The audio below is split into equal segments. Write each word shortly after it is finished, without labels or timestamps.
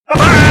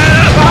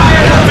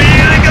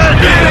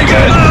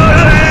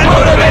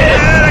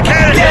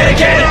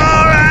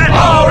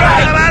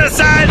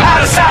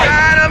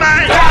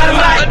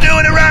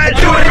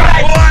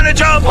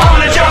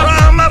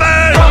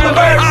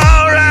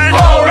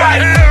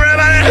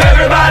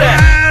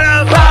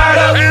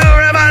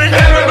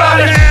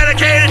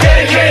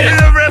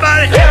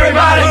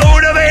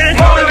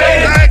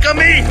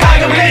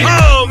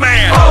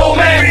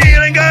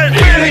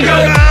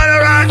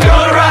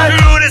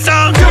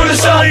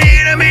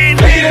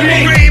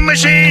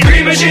machine.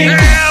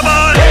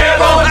 Airborne.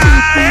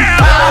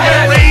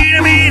 Lean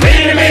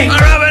to me.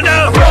 Rubbing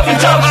up. All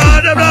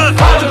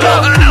the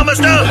blood. I know my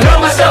stuff.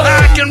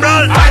 I can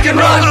run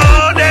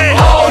all day.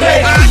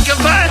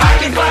 I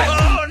can fight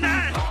all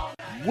night.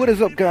 What is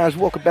up, guys?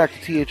 Welcome back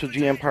to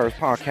THOG Empires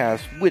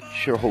Podcast with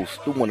your host,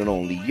 the one and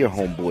only, your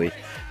homeboy,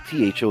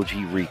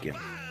 THOG Rican.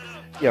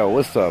 Yo,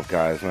 what's up,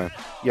 guys, man?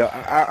 Yo,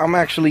 I'm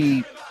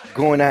actually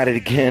going at it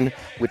again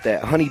with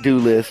that honey-do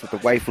list that the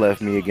wife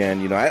left me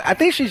again. You know, I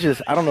think she's just,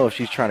 I don't know if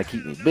she's trying to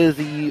keep me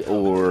busy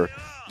or,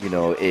 you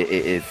know,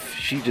 if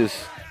she just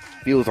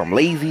feels I'm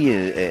lazy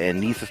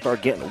and needs to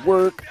start getting to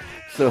work.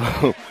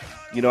 So,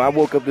 you know, I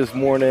woke up this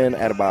morning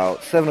at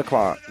about 7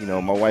 o'clock. You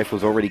know, my wife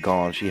was already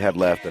gone. She had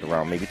left at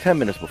around maybe 10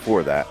 minutes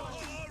before that.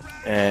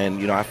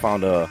 And, you know, I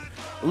found a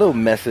little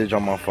message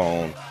on my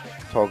phone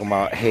talking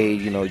about, hey,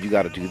 you know, you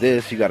got to do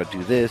this, you got to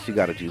do this, you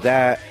got to do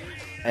that,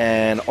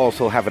 and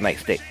also have a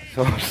nice day.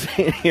 So I'm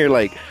sitting here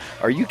like,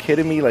 are you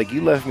kidding me? Like,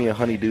 you left me a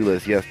honey-do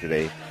list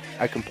yesterday.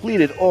 I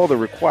completed all the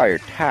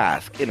required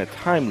tasks in a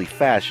timely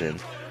fashion,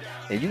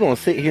 and you're going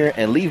to sit here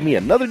and leave me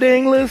another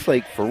dang list?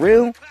 Like, for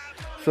real?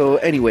 So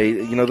anyway,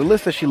 you know, the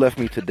list that she left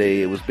me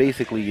today, it was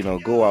basically, you know,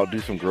 go out, do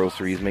some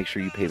groceries, make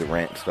sure you pay the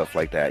rent and stuff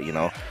like that, you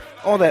know,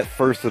 all that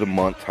first of the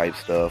month type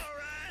stuff.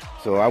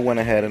 So I went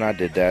ahead and I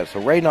did that.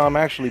 So right now I'm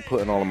actually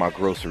putting all of my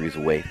groceries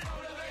away.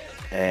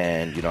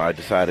 And, you know, I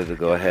decided to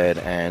go ahead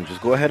and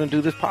just go ahead and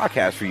do this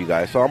podcast for you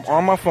guys. So I'm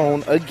on my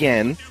phone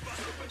again.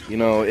 You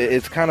know,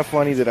 it's kind of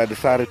funny that I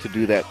decided to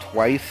do that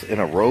twice in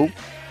a row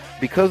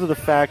because of the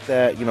fact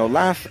that, you know,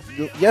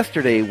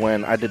 yesterday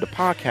when I did the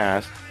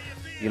podcast,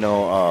 you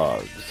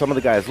know, some of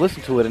the guys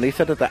listened to it and they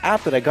said that the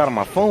app that I got on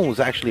my phone was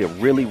actually a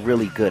really,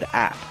 really good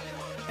app.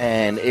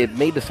 And it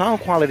made the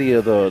sound quality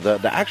of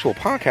the actual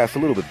podcast a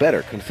little bit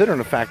better, considering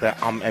the fact that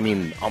I'm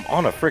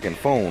on a freaking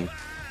phone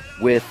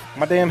with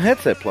my damn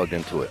headset plugged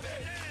into it.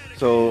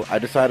 So I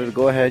decided to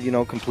go ahead, you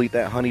know, complete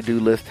that honey-do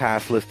list,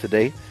 task list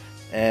today,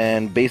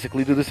 and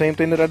basically do the same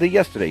thing that I did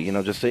yesterday. You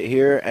know, just sit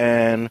here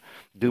and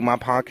do my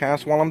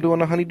podcast while I'm doing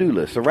the honey-do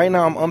list. So right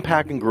now I'm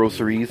unpacking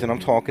groceries and I'm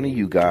talking to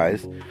you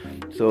guys.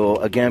 So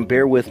again,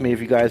 bear with me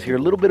if you guys hear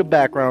a little bit of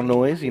background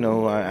noise. You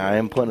know, I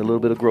am putting a little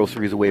bit of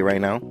groceries away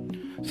right now.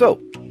 So,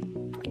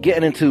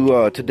 getting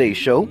into today's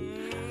show,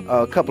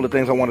 a couple of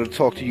things I wanted to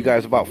talk to you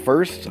guys about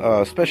first,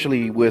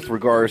 especially with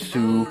regards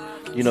to,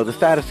 you know, the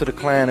status of the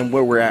clan and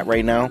where we're at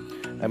right now.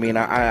 I mean,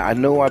 I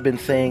know I've been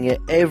saying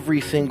it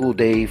every single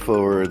day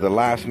for the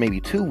last maybe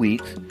 2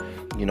 weeks.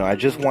 You know, I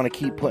just want to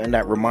keep putting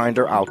that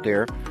reminder out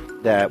there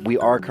that we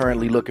are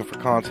currently looking for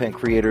content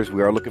creators.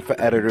 We are looking for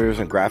editors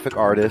and graphic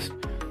artists.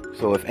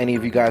 So if any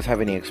of you guys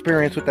have any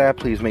experience with that,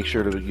 please make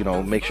sure that you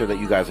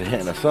guys are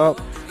hitting us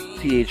up.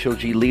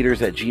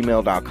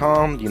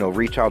 THOGleaders@gmail.com. You know,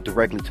 reach out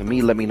directly to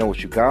me. Let me know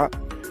what you got.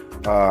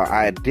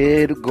 I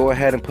did go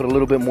ahead and put a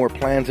little bit more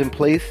plans in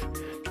place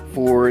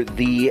for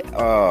the,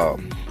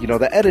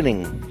 the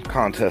editing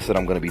contest that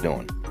I'm going to be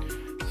doing.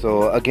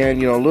 So again,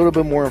 you know, a little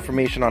bit more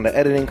information on the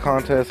editing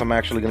contest. I'm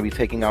actually going to be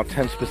taking out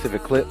 10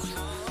 specific clips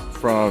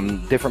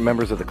from different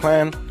members of the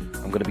clan.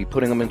 I'm going to be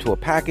putting them into a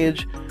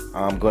package.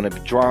 I'm going to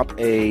drop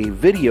a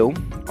video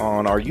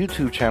on our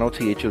YouTube channel,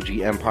 THOG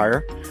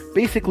Empire,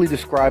 basically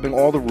describing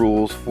all the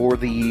rules for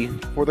the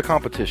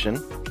competition.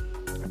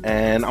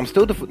 And I'm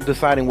still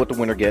deciding what the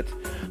winner gets,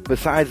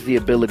 besides the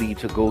ability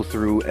to go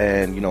through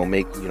and, you know,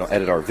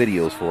 edit our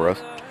videos for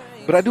us.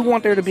 But I do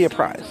want there to be a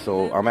prize.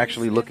 So I'm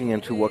actually looking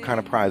into what kind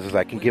of prizes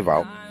I can give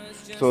out.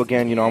 So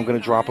again, you know, I'm going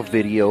to drop a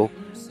video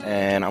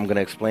and I'm going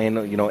to explain,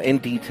 you know, in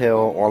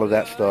detail all of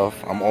that stuff.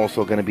 I'm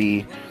also going to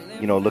be,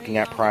 you know, looking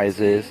at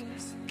prizes.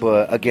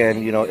 But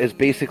again, you know, it's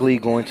basically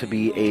going to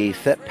be a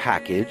set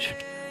package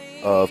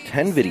of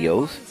 10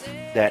 videos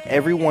that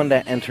everyone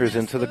that enters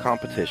into the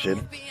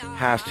competition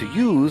has to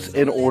use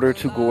in order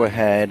to go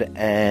ahead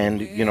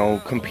and, you know,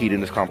 compete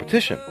in this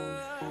competition.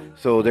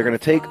 So they're going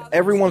to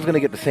everyone's going to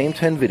get the same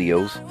 10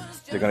 videos.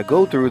 They're going to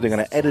go through, they're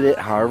going to edit it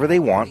however they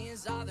want,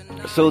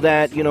 so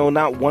that, you know,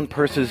 not one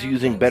person's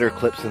using better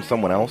clips than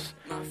someone else.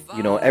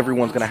 You know,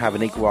 everyone's going to have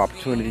an equal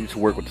opportunity to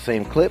work with the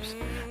same clips.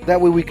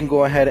 That way we can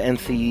go ahead and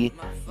see,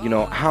 you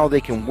know, how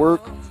they can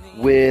work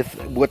with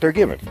what they're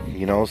given,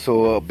 you know.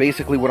 So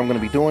basically what I'm going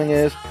to be doing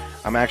is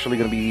I'm actually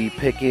going to be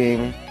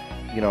picking,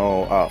 you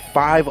know,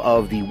 5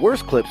 of the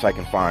worst clips I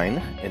can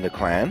find in the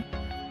clan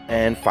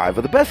and 5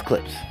 of the best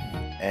clips.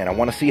 And I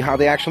want to see how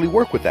they actually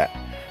work with that.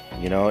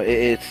 You know,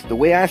 it's the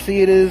way I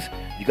see it is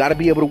you got to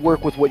be able to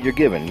work with what you're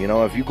given. You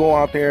know, if you go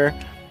out there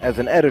as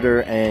an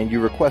editor and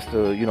you request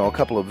a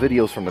couple of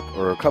videos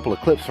or a couple of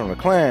clips from the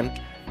clan,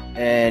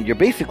 and you're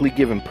basically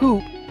giving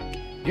poop,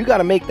 you got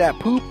to make that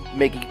poop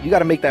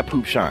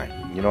shine.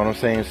 You know what I'm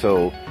saying?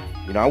 So,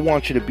 you know, I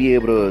want you to be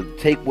able to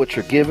take what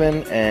you're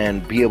given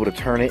and be able to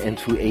turn it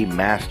into a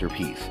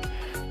masterpiece.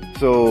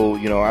 So,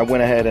 you know, I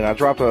went ahead and I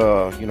dropped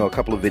a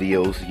couple of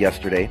videos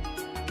yesterday.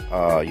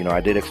 You know,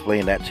 I did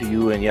explain that to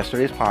you in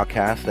yesterday's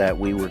podcast that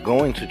we were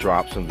going to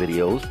drop some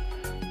videos.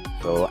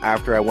 So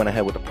after I went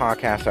ahead with the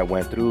podcast, I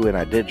went through and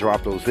I did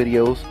drop those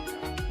videos.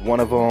 One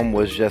of them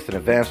was just an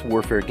Advanced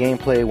Warfare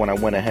gameplay when I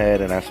went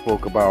ahead and I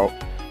spoke about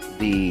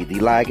the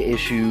lag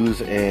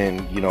issues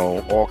and, you know,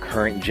 all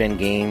current gen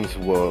games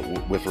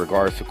with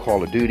regards to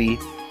Call of Duty.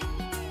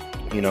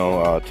 You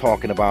know,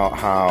 talking about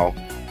how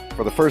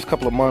for the first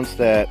couple of months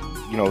that,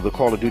 you know, the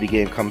Call of Duty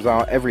game comes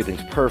out,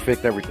 everything's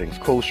perfect, everything's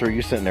kosher,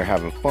 you're sitting there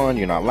having fun,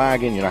 you're not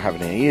lagging, you're not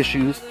having any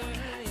issues.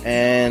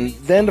 And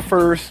then the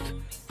first,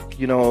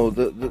 you know,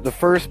 the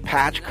first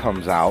patch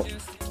comes out,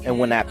 and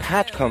when that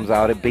patch comes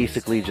out, it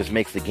basically just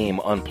makes the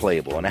game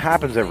unplayable, and it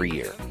happens every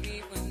year.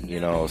 You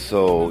know,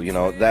 so, you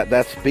know,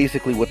 that's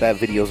basically what that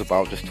video is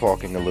about, just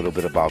talking a little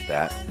bit about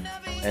that.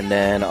 And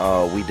then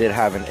we did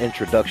have an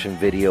introduction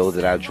video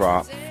that I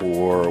dropped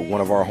for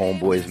one of our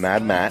homeboys,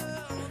 Mad Matt.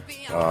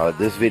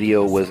 This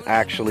video was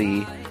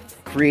actually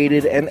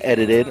created and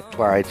edited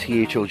by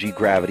THOG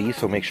Gravity,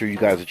 so make sure you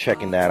guys are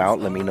checking that out.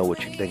 Let me know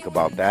what you think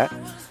about that.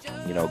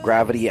 You know,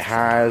 Gravity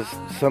has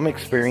some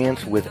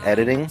experience with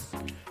editing.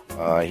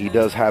 He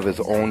does have his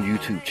own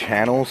YouTube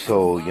channel,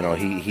 so, you know,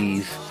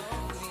 he's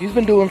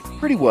been doing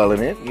pretty well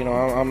in it. You know,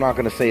 I'm not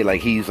going to say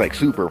like he's like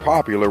super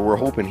popular. We're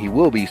hoping he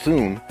will be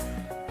soon.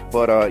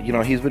 But, you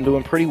know, he's been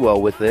doing pretty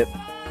well with it.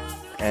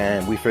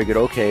 And we figured,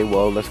 okay,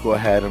 well, let's go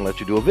ahead and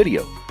let you do a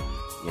video.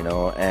 You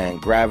know,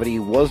 and Gravity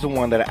was the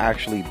one that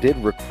actually did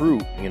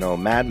recruit, you know,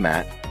 Mad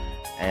Matt.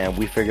 And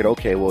we figured,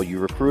 okay, well, you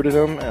recruited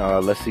him.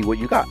 Let's see what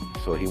you got.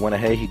 So he went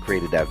ahead, he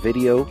created that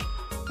video.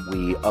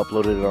 We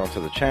uploaded it onto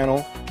the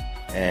channel.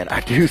 And I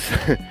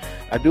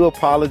do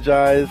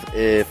apologize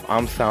if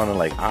I'm sounding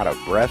like out of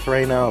breath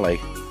right now. Like,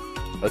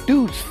 a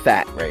dude's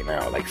fat right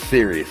now, like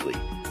seriously.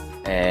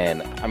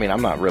 And I mean,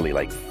 I'm not really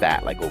like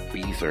fat, like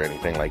obese or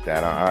anything like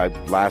that.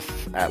 At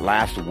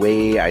last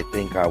weigh, I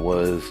think I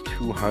was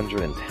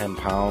 210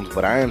 pounds,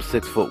 but I am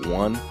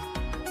 6'1",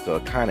 so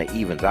it kind of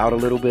evens out a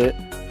little bit.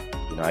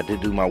 You know, I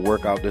did do my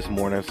workout this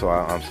morning, so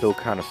I'm still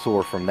kind of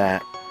sore from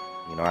that.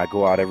 You know, I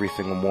go out every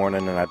single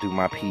morning and I do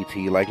my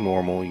PT like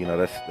normal. You know,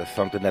 that's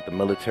something that the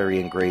military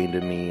ingrained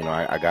in me. You know,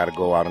 I got to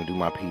go out and do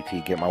my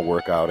PT, get my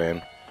workout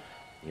in,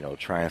 you know,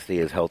 try and stay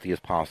as healthy as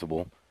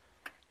possible.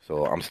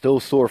 So I'm still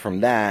sore from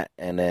that.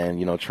 And then,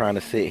 you know, trying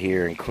to sit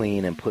here and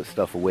clean and put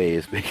stuff away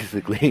is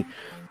basically,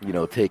 you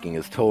know, taking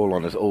its toll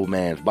on this old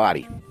man's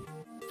body.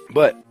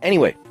 But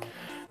anyway,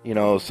 you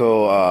know,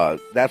 so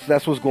that's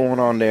what's going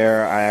on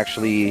there. I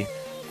actually...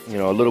 You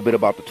know, a little bit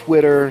about the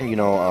Twitter. You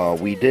know,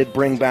 we did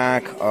bring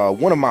back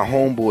one of my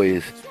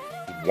homeboys,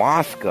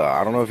 Waska.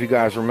 I don't know if you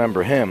guys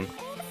remember him,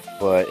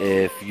 but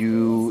if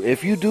you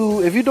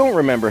don't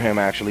remember him,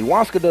 actually,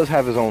 Waska does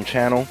have his own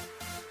channel.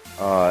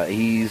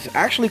 He's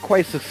actually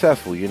quite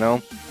successful. You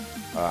know,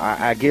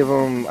 I give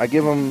him,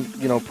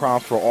 you know,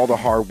 props for all the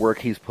hard work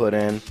he's put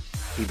in.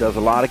 He does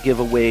a lot of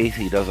giveaways.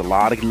 He does a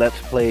lot of Let's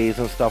Plays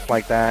and stuff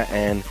like that.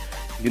 And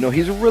you know,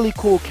 he's a really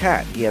cool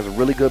cat. He has a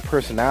really good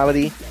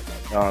personality.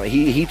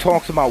 He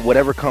talks about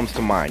whatever comes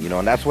to mind, you know,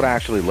 and that's what I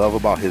actually love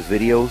about his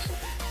videos,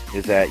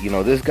 is that, you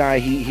know, this guy,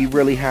 he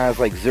really has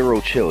like zero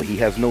chill. He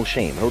has no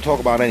shame. He'll talk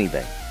about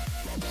anything.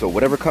 So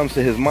whatever comes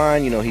to his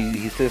mind, you know,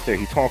 he sits there,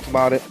 he talks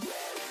about it.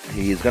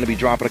 He's going to be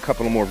dropping a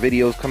couple of more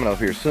videos coming up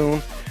here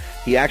soon.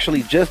 He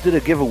actually just did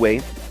a giveaway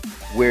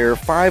where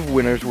 5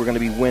 winners were going to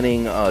be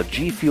winning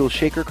G Fuel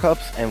shaker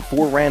cups and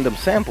 4 random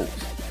samples.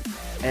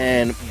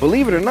 And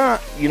believe it or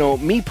not, you know,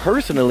 me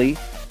personally,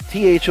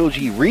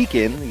 THOG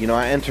Rican, you know,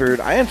 I entered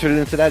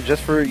into that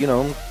just for, you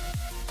know,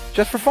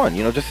 just for fun,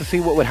 you know, just to see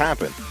what would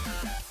happen.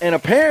 And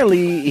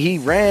apparently he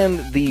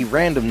ran the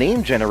random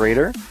name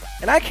generator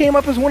and I came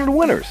up as one of the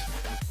winners.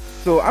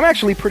 So I'm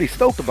actually pretty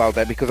stoked about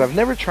that because I've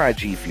never tried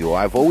G Fuel.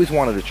 I've always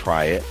wanted to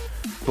try it.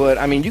 But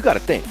I mean, you got to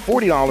think,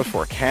 $40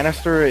 for a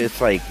canister, it's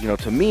like, you know,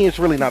 to me, it's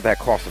really not that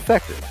cost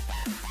effective.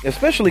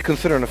 Especially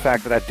considering the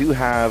fact that I do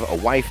have a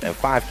wife and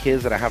 5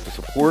 kids that I have to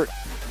support.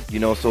 You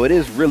know, so it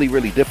is really,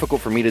 really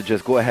difficult for me to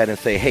just go ahead and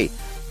say, hey,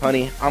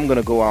 honey, I'm going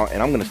to go out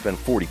and I'm going to spend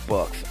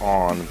 $40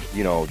 on,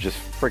 you know, just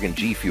friggin'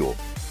 G Fuel,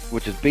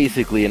 which is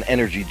basically an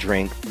energy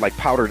drink, like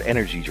powdered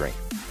energy drink.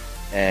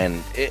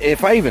 And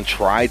if I even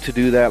tried to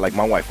do that, like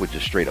my wife would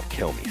just straight up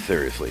kill me,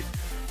 seriously.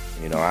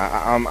 You know,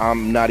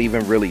 I'm not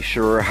even really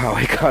sure how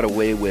I got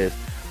away with,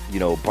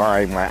 you know,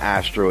 buying my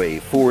Astro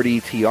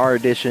A40 TR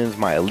editions,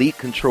 my Elite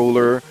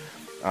controller.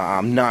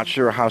 I'm not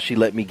sure how she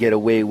let me get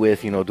away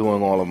with, you know,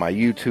 doing all of my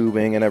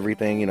YouTubing and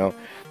everything, you know.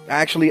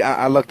 Actually,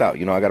 I lucked out,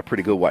 you know, I got a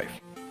pretty good wife.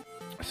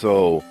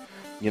 So,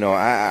 you know,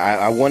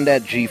 I won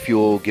that G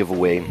Fuel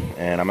giveaway,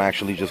 and I'm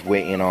actually just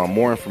waiting on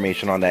more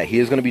information on that. He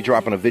is going to be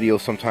dropping a video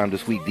sometime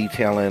this week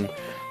detailing,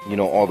 you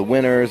know, all the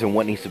winners and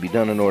what needs to be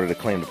done in order to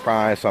claim the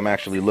prize. So I'm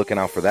actually looking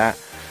out for that,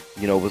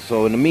 you know. But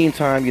so in the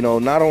meantime, you know,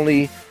 not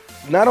only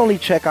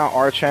check out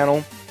our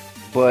channel,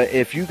 but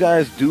if you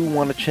guys do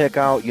want to check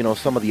out, you know,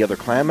 some of the other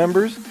clan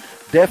members,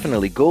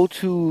 definitely go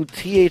to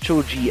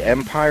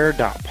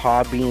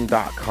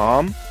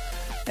thogempire.podbean.com.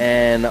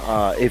 And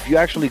if you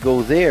actually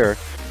go there,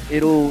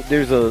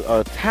 there's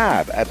a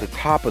tab at the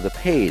top of the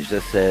page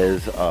that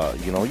says,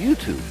 you know,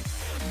 YouTube.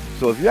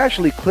 So if you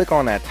actually click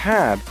on that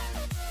tab,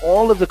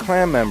 all of the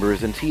clan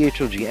members in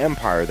THOG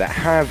Empire that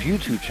have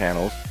YouTube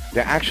channels,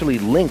 they're actually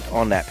linked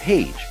on that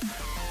page.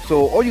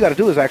 So all you got to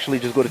do is actually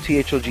just go to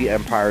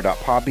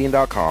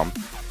thlgempire.podbean.com,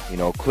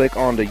 click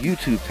on the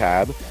YouTube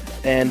tab,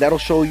 and that'll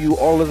show you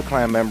all of the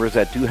clan members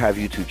that do have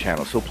YouTube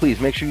channels. So please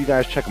make sure you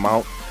guys check them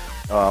out.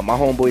 My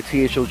homeboy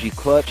THOG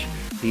Clutch,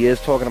 he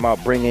is talking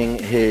about bringing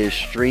his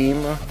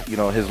stream,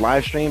 his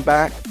live stream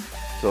back.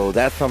 So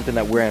that's something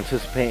that we're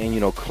anticipating,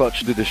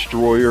 Clutch the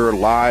Destroyer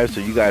live,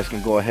 so you guys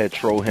can go ahead,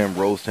 troll him,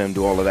 roast him,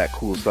 do all of that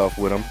cool stuff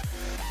with him.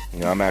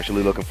 I'm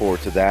actually looking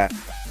forward to that.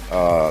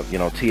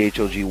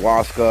 THOG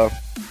Waska,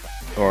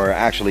 or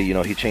actually,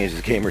 he changed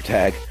his gamer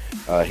tag.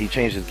 He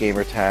changed his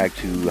gamer tag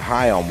to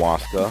High on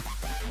Waska.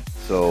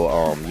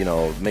 So,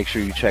 make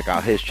sure you check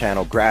out his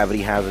channel.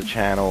 Gravity has a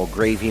channel.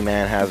 Gravy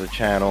Man has a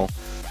channel.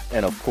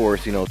 And of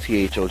course,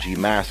 THOG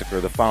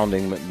Massacre, the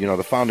founding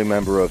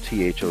member of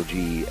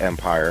THOG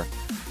Empire.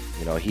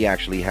 He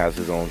actually has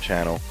his own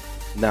channel.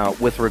 Now,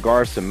 with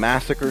regards to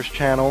Massacre's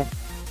channel,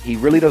 he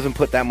really doesn't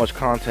put that much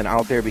content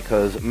out there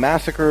because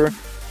Massacre,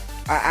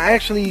 I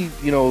actually,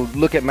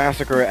 look at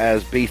Massacre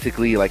as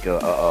basically like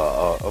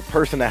a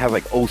person that has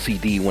like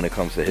OCD when it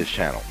comes to his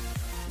channel.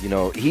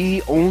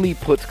 He only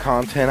puts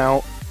content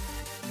out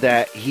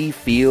that he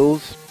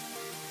feels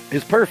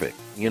is perfect,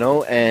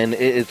 and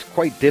it's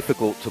quite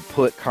difficult to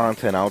put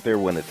content out there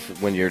when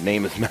your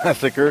name is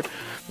Massacre,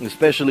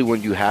 especially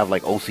when you have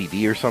like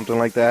OCD or something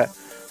like that.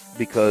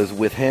 Because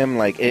with him,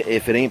 like,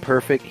 if it ain't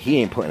perfect, he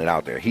ain't putting it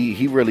out there.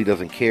 He really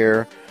doesn't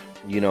care,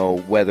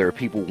 whether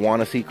people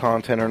want to see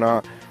content or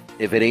not.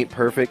 If it ain't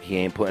perfect, he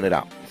ain't putting it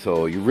out.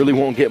 So you really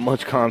won't get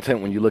much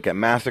content when you look at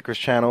Massacre's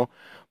channel.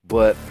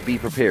 But be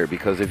prepared,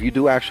 because if you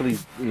do actually,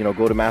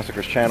 go to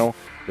Massacre's channel,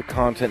 the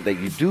content that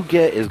you do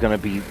get is going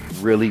to be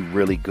really,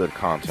 really good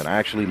content. I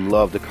actually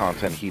love the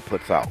content he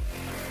puts out.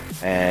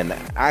 And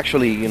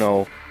actually,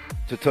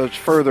 to touch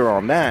further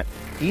on that,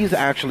 he's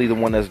actually the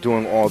one that's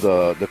doing all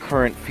the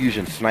current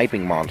Fusion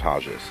sniping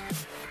montages.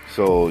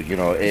 So,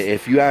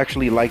 if you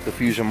actually like the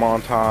Fusion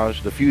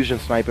montage, the Fusion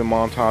sniping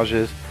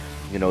montages,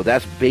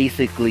 that's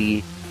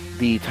basically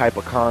the type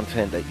of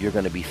content that you're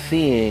going to be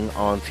seeing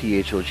on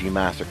THOG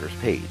Massacre's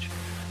page.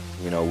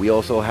 We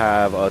also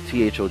have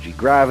THOG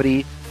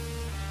Gravity.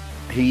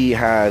 He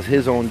has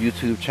his own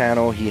YouTube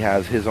channel. He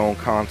has his own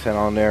content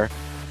on there.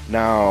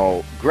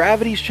 Now,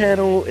 Gravity's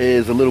channel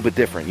is a little bit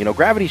different.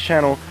 Gravity's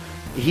channel,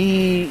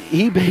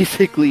 he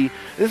basically,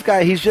 this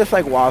guy, he's just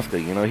like Waska.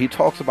 He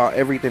talks about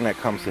everything that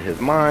comes to his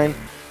mind.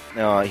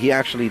 He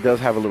actually does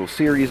have a little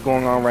series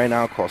going on right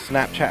now called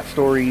Snapchat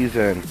Stories,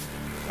 and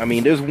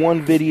there's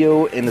one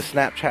video in the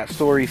Snapchat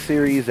Story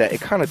series that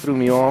it kind of threw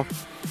me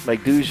off.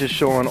 Like, dude's just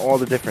showing all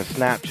the different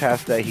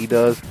Snapchats that he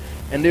does.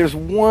 And there's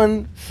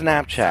one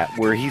Snapchat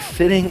where he's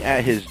sitting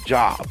at his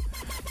job.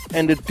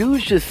 And the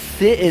dude's just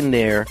sitting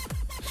there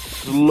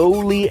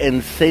slowly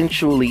and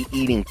sensually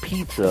eating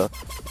pizza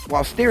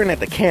while staring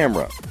at the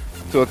camera.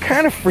 So it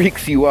kind of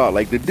freaks you out.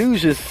 Like, the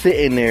dude's just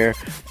sitting there,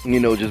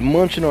 just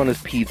munching on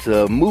his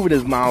pizza, moving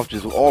his mouth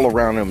just all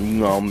around him.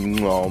 Nom,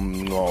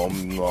 nom,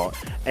 nom, nom.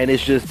 And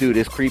it's just, dude,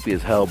 it's creepy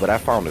as hell, but I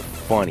found it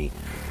funny.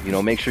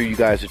 Make sure you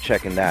guys are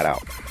checking that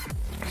out.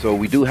 So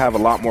we do have a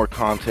lot more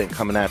content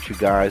coming at you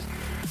guys.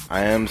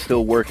 I am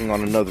still working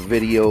on another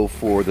video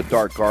for the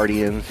Dark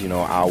Guardians,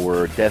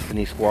 our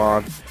Destiny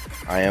squad.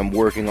 I am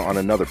working on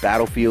another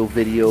Battlefield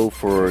video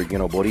for,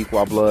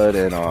 Boricua Blood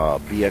and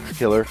BX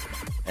Killer.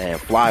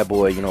 And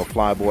Flyboy,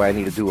 Flyboy, I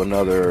need to do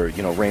another,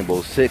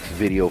 Rainbow Six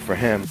video for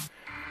him.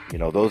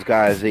 Those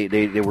guys,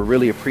 they were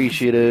really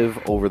appreciative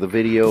over the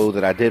video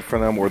that I did for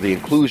them, or the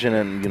inclusion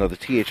in, the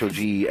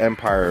THOG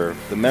Empire,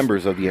 the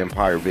members of the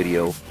Empire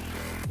video,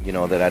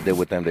 that I did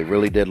with them. They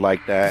really did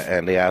like that,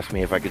 and they asked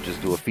me if I could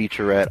just do a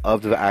featurette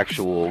of the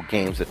actual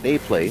games that they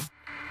play.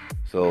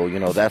 So,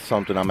 that's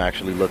something I'm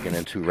actually looking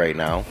into right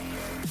now.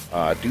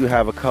 I do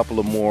have a couple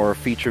of more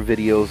feature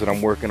videos that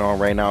I'm working on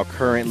right now.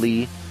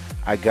 Currently,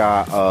 I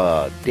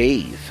got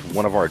Days,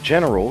 one of our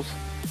generals.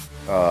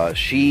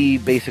 She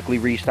basically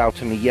reached out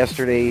to me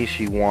yesterday.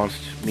 She wants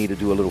me to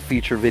do a little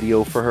feature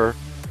video for her.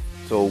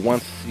 So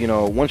once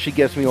she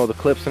gets me all the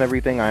clips and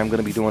everything, I am going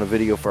to be doing a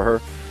video for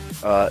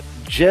her.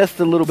 Just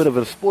a little bit of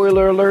a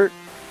spoiler alert.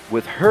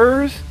 With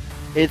hers,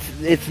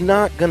 it's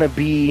not going to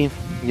be,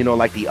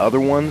 like the other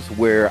ones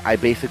where I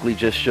basically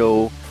just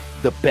show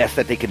the best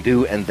that they can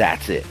do and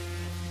that's it.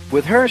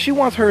 With her, she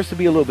wants hers to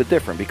be a little bit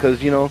different because,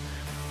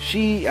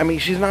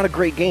 she's not a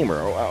great gamer.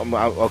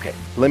 Okay,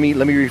 let me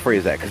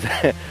rephrase that,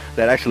 because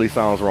that actually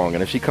sounds wrong.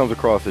 And if she comes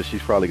across this,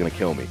 she's probably going to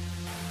kill me.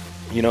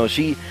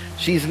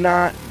 She's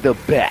not the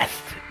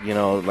best.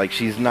 Like,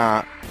 she's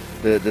not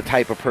the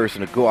type of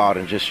person to go out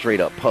and just straight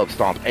up pub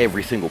stomp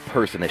every single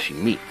person that she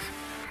meets.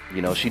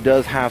 She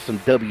does have some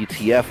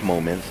WTF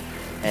moments,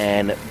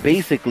 and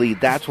basically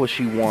that's what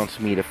she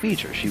wants me to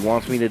feature. She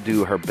wants me to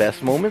do her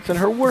best moments and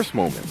her worst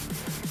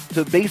moments,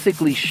 to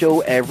basically show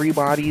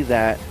everybody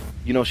that,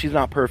 she's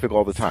not perfect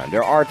all the time.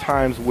 There are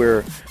times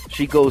where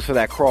she goes for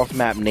that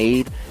cross-map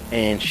nade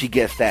and she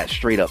gets that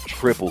straight-up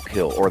triple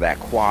kill or that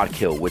quad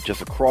kill with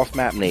just a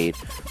cross-map nade,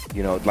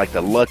 like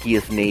the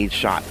luckiest nade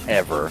shot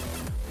ever.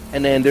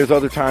 And then there's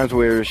other times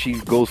where she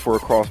goes for a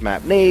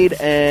cross-map nade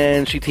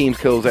and she teams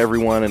kills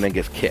everyone and then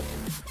gets kicked.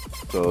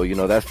 So, you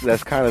know,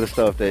 that's kind of the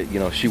stuff that, you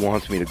know, she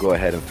wants me to go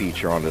ahead and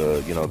feature on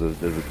the, you know,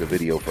 the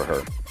video for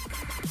her.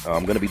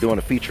 I'm going to be doing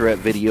a featurette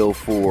video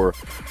for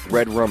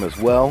Red Rum as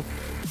well.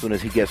 As soon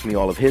as he gets me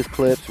all of his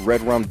clips.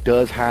 Red Rum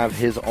does have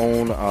his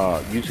own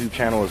YouTube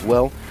channel as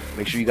well.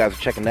 Make sure you guys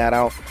are checking that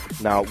out.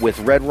 Now, with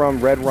Red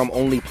Rum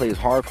only plays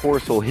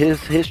hardcore. So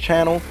his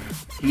channel,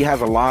 he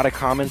has a lot of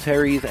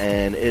commentaries,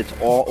 and it's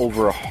all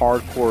over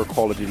hardcore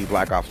Call of Duty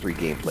Black Ops 3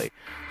 gameplay.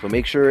 So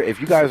make sure,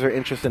 if you guys are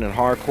interested in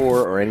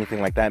hardcore or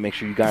anything like that, make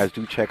sure you guys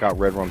do check out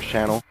Red Rum's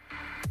channel.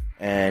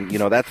 And, you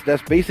know,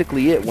 that's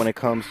basically it when it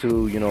comes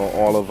to, you know,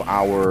 all of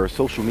our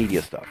social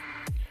media stuff.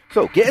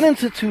 So, getting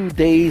into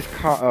today's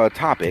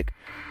topic.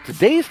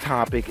 Today's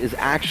topic is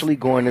actually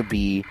going to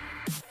be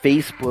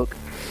Facebook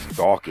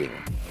stalking.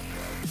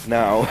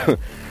 Now,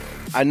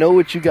 I know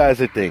what you guys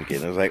are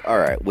thinking. It's like, all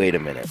right, wait a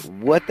minute.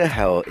 What the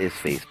hell is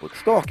Facebook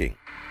stalking?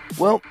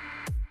 Well,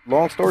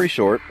 long story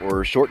short,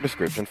 or short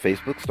description,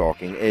 Facebook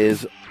stalking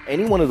is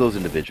any one of those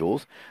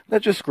individuals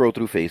that just scroll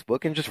through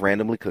Facebook and just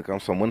randomly click on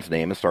someone's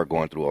name and start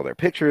going through all their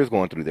pictures,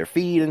 going through their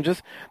feed, and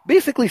just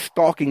basically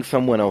stalking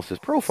someone else's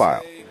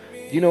profile.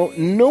 You know,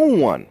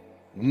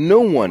 no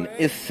one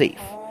is safe.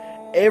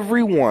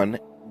 Everyone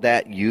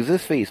that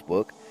uses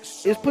Facebook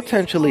is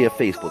potentially a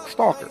Facebook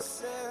stalker.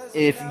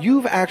 If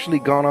you've actually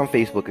gone on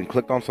Facebook and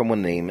clicked on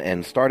someone's name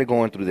and started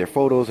going through their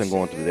photos and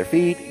going through their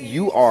feed,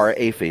 you are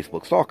a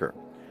Facebook stalker.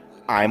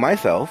 I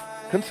myself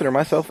consider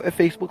myself a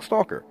Facebook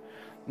stalker.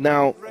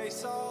 Now,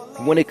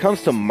 when it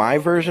comes to my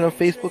version of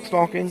Facebook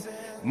stalking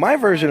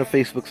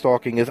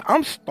is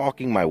I'm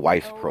stalking my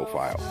wife's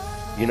profile,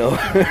 you know,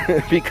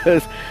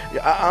 because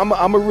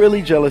I'm a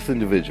really jealous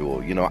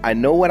individual. You know, I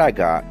know what I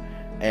got,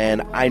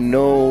 and I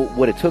know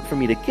what it took for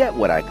me to get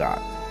what I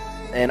got.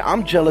 And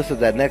I'm jealous of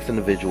that next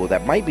individual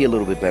that might be a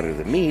little bit better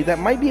than me, that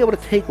might be able to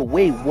take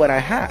away what I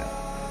have.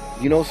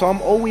 You know, so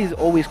I'm always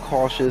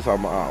cautious.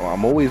 I'm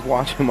always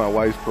watching my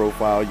wife's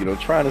profile, you know,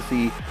 trying to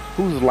see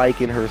who's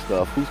liking her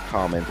stuff, who's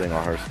commenting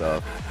on her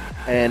stuff.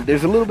 And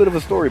there's a little bit of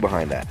a story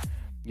behind that.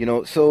 You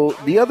know, so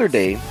the other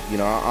day, you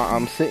know,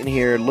 I'm sitting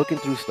here looking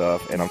through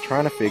stuff and I'm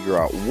trying to figure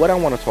out what I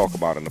want to talk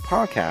about in the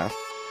podcast.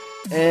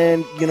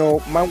 And, you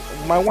know, my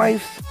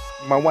wife's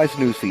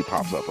newsfeed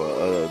pops up,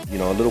 you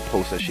know, a little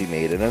post that she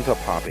made. It ends up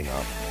popping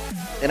up.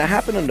 And I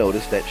happen to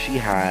notice that she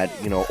had,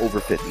 you know,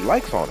 over 50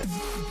 likes on it.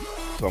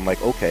 So I'm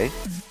like, okay,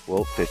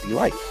 well, 50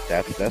 likes.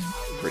 That's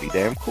pretty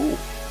damn cool.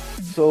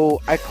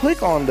 So I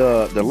click on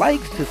the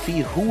likes to see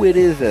who it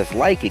is that's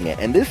liking it.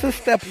 And this is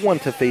step one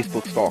to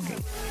Facebook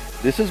stalking.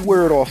 This is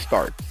where it all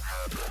starts.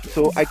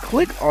 So I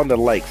click on the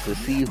likes to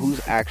see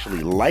who's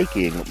actually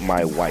liking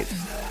my wife's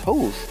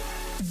post.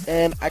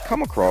 And I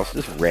come across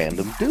this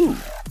random dude.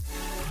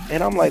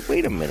 And I'm like,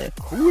 wait a minute,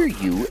 who are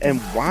you and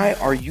why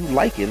are you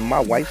liking my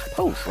wife's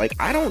post? Like,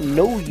 I don't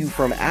know you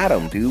from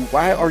Adam, dude.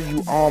 Why are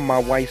you on my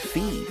wife's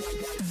feed?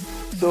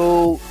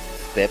 So,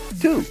 step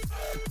 2,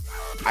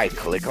 I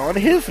click on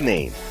his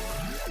name.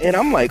 And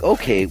I'm like,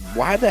 okay,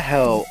 why the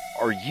hell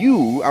are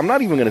you? I'm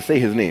not even going to say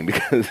his name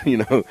because, you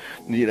know,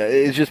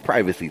 it's just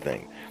privacy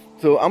thing.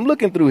 So I'm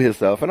looking through his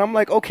stuff and I'm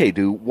like, okay,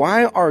 dude,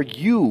 why are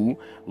you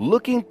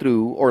looking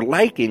through or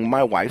liking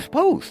my wife's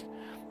post?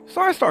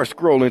 So I start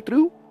scrolling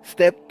through.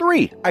 Step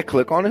 3, I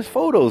click on his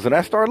photos and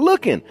I start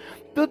looking.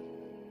 The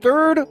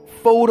third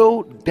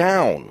photo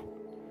down,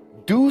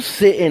 dude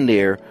sitting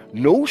there,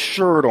 no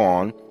shirt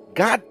on,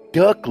 got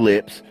duck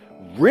lips,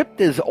 ripped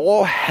as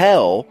all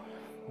hell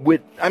with,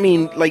 I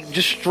mean, like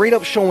just straight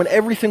up showing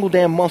every single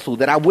damn muscle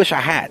that I wish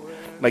I had.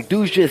 Like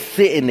dude's just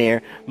sitting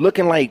there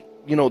looking like,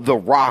 you know, The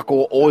Rock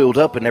all oiled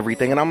up and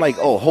everything. And I'm like,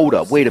 oh, hold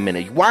up, wait a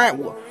minute. Why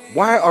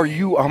are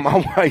you on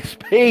my wife's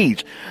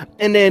page?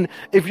 And then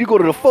if you go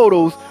to the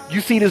photos, you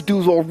see this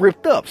dude's all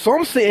ripped up. So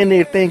I'm sitting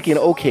there thinking,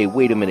 okay,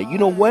 wait a minute. You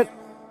know what?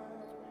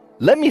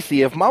 Let me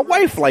see if my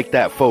wife liked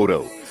that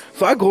photo.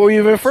 So I go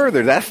even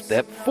further. That's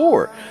step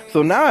 4.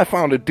 So now I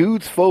found a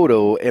dude's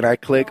photo and I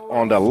click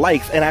on the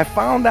likes and I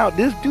found out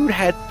this dude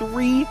had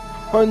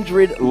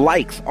 300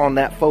 likes on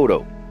that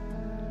photo.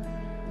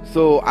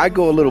 So I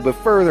go a little bit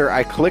further,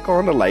 I click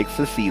on the likes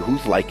to see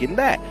who's liking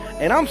that.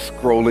 And I'm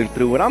scrolling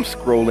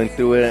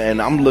through it, and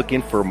I'm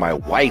looking for my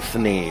wife's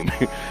name.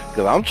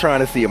 Because I'm trying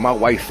to see if my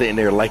wife's sitting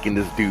there liking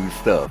this dude's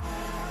stuff.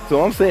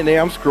 So I'm sitting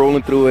there, I'm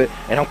scrolling through it,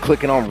 and I'm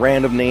clicking on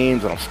random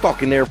names, and I'm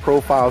stalking their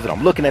profiles, and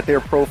I'm looking at their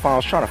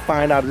profiles, trying to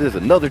find out if there's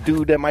another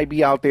dude that might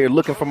be out there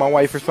looking for my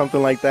wife or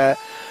something like that.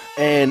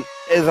 And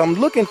as I'm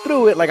looking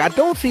through it, like I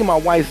don't see my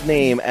wife's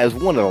name as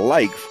one of the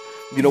likes.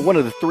 You know, one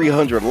of the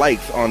 300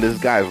 likes on this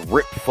guy's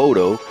ripped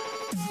photo.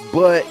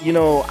 But, you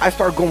know, I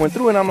start going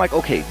through and I'm like,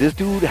 okay, this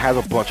dude has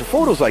a bunch of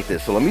photos like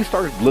this. So let me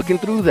start looking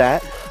through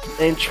that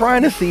and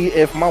trying to see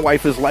if my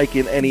wife is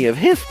liking any of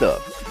his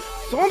stuff.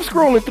 So I'm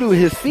scrolling through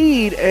his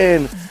feed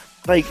and,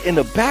 like, in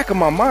the back of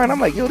my mind, I'm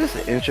like, yo, this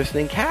is an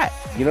interesting cat,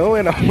 you know?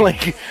 And I'm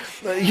like,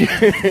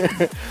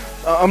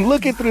 I'm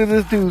looking through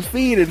this dude's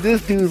feed and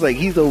this dude's like,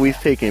 he's always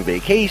taking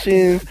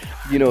vacations.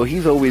 You know,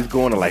 he's always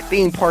going to like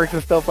theme parks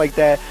and stuff like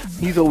that.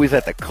 He's always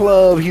at the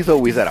club. He's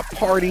always at a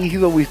party.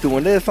 He's always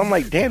doing this. I'm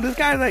like, damn, this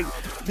guy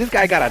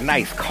got a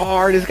nice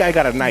car. This guy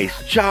got a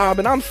nice job.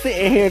 And I'm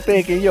sitting here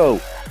thinking,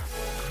 yo,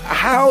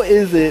 how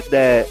is it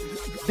that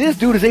this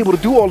dude is able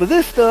to do all of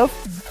this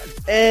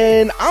stuff?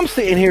 And I'm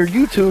sitting here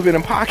YouTubing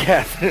and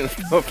podcasting and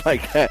stuff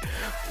like that.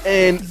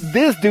 And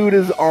this dude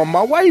is on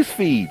my wife's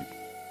feed.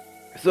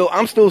 So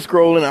I'm still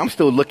scrolling. I'm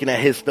still looking at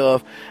his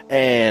stuff.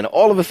 And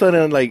all of a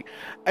sudden, like,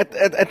 at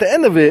the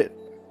end of it,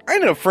 I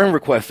ended up friend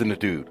requesting the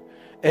dude.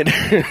 And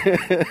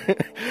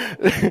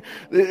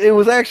it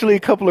was actually a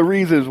couple of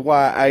reasons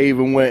why I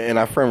even went and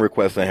I friend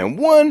requested him.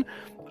 One,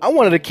 I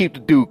wanted to keep the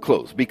dude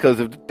close, because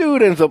if the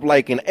dude ends up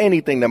liking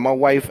anything that my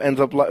wife ends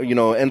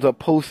up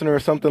posting or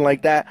something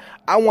like that,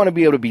 I want to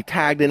be able to be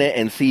tagged in it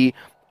and see,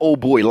 oh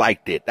boy,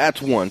 liked it.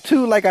 That's one.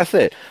 Two, like I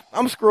said,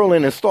 I'm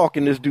scrolling and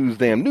stalking this dude's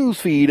damn news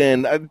feed,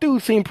 and a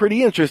dude seemed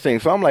pretty interesting.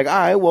 So I'm like, all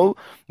right, well,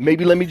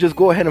 maybe let me just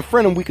go ahead and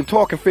friend him. We can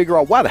talk and figure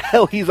out why the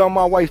hell he's on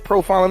my wife's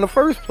profile in the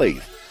first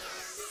place.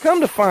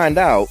 Come to find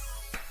out,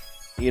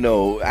 you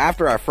know,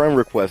 after I friend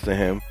requested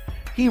him,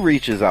 he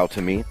reaches out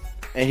to me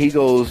and he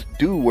goes,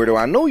 dude, where do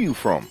I know you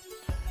from?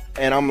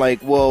 And I'm like,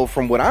 well,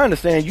 from what I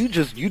understand,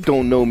 you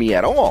don't know me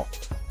at all.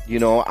 You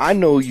know, I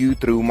know you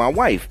through my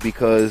wife,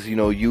 because, you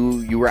know,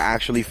 you were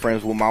actually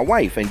friends with my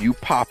wife, and you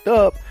popped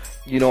up,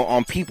 you know,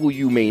 on people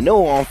you may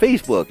know on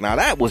Facebook. Now,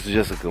 that was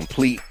just a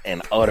complete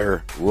and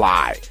utter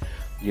lie.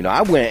 You know,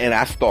 I went and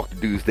I stalked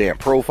the dude's damn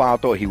profile,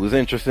 thought he was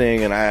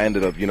interesting, and I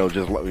ended up, you know,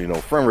 just, you know,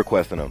 friend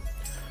requesting him.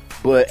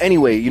 But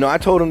anyway, you know, I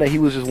told him that he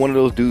was just one of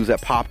those dudes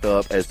that popped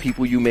up as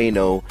people you may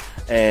know,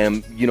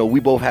 and, you know, we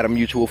both had a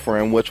mutual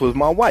friend, which was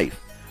my wife.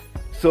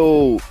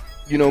 So,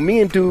 you know,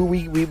 me and dude,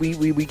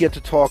 we get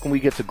to talk and we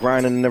get to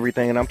grinding and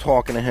everything, and I'm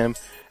talking to him,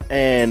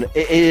 and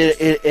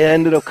it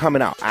ended up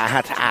coming out. I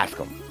had to ask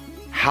him,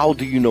 how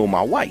do you know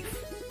my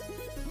wife?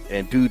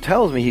 And dude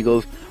tells me, he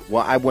goes,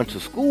 well, I went to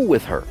school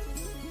with her.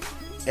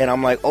 And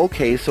I'm like,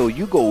 okay, so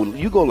you go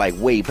like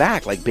way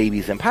back, like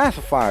babies and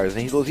pacifiers.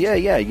 And he goes,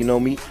 yeah, you know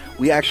me.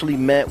 We actually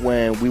met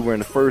when we were in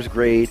the first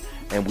grade,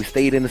 and we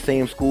stayed in the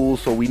same school,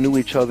 so we knew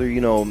each other,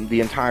 you know, the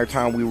entire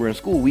time we were in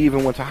school. We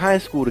even went to high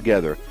school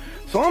together.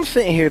 So I'm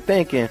sitting here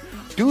thinking,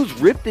 dude's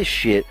ripped this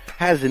shit,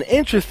 has an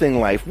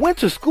interesting life, went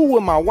to school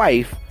with my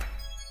wife.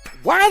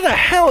 Why the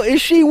hell is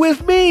she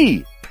with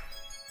me?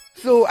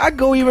 So I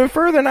go even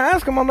further and I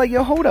ask him, I'm like,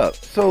 yo, hold up.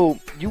 So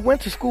you went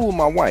to school with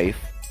my wife.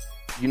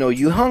 You know,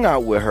 you hung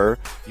out with her.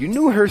 You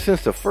knew her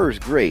since the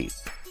first grade.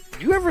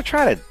 Did you ever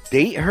try to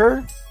date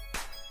her?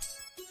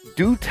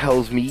 Dude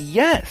tells me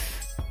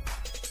yes.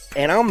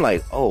 And I'm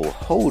like, oh,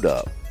 hold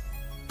up.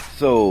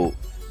 So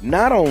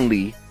not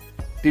only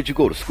did you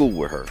go to school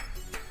with her,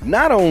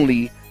 not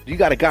only you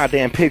got a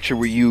goddamn picture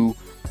where you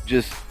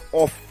just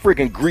all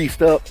freaking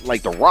greased up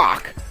like The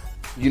Rock,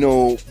 you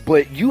know,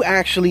 but you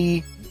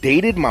actually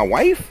dated my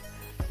wife?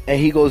 And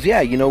he goes,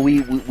 yeah, you know,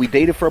 we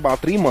dated for about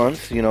 3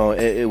 months. You know,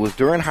 it was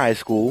during high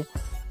school.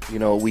 You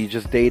know, we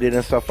just dated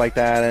and stuff like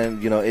that.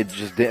 And, you know, it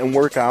just didn't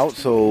work out.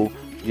 So,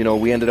 you know,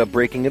 we ended up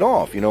breaking it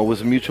off. You know, it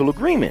was a mutual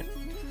agreement.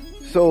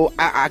 So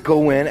I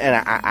go in and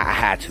I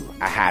had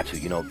to,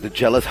 you know, the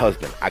jealous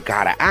husband. I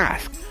got to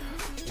ask,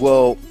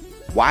 well,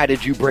 why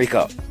did you break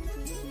up?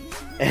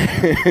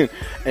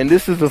 And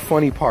this is the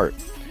funny part.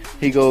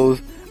 He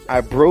goes,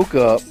 I broke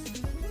up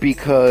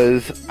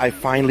because I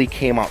finally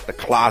came out the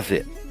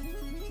closet.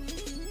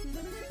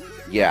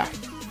 Yeah,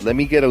 let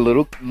me get a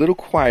little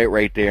quiet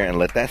right there and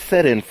let that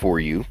set in for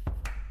you.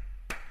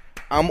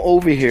 I'm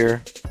over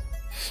here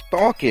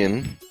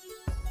stalking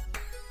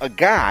a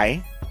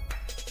guy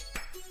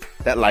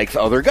that likes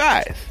other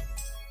guys.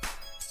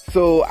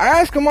 So I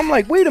ask him, I'm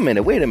like, wait a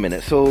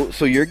minute. So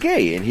you're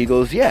gay? And he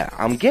goes, yeah,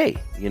 I'm gay.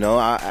 You know,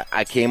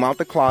 I came out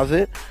the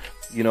closet,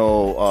 you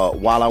know,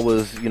 while I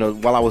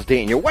was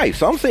dating your wife.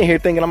 So I'm sitting here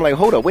thinking, I'm like,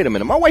 hold up, wait a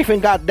minute. My wife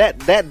ain't got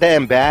that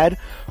damn bad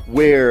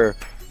where,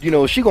 you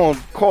know, she gonna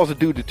cause a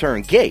dude to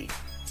turn gay.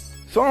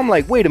 So I'm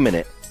like, wait a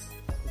minute.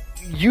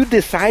 You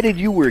decided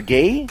you were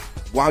gay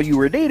while you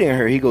were dating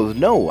her? He goes,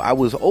 no, I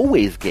was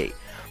always gay.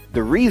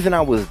 The reason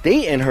I was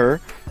dating her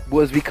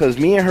was because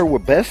me and her were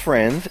best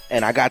friends,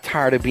 and I got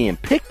tired of being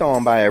picked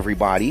on by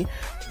everybody,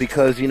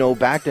 because, you know,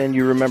 back then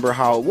you remember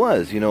how it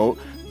was, you know,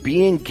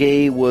 being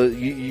gay was,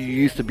 you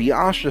used to be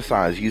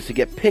ostracized, you used to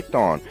get picked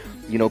on,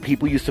 you know,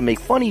 people used to make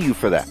fun of you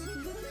for that.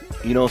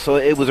 You know, so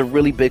it was a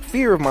really big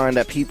fear of mine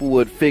that people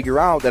would figure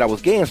out that I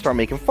was gay and start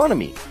making fun of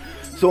me.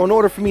 So in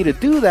order for me to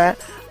do that,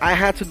 I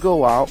had to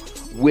go out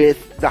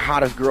with the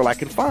hottest girl I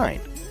could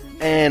find.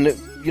 And,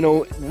 you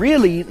know,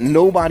 really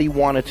nobody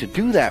wanted to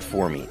do that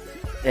for me.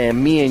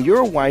 And me and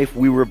your wife,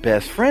 we were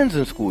best friends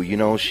in school. You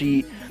know,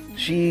 she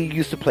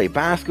used to play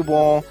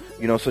basketball,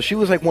 you know, so she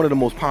was like one of the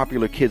most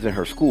popular kids in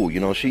her school. You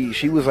know,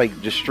 she was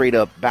like just straight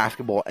up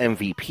basketball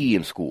MVP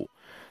in school.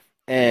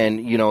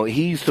 And, you know,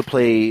 he used to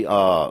play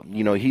on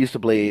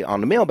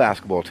the male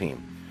basketball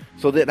team.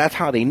 So that's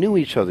how they knew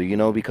each other, you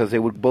know, because they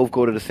would both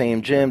go to the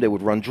same gym. They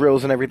would run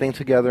drills and everything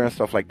together and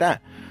stuff like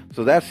that.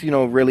 So that's, you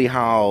know, really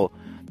how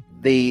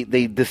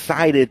they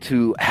decided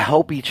to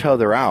help each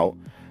other out,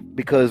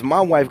 because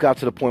my wife got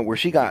to the point where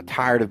she got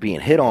tired of being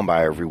hit on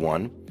by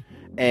everyone,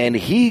 and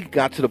he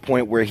got to the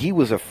point where he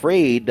was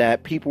afraid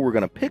that people were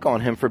going to pick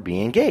on him for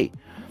being gay.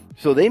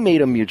 So they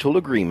made a mutual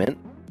agreement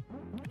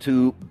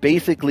to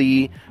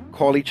basically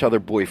call each other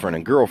boyfriend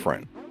and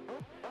girlfriend.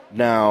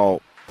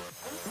 Now,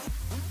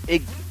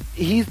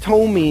 he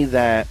told me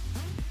that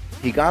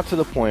he got to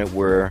the point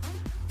where,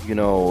 you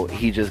know,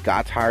 he just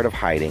got tired of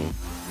hiding.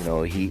 You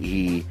know,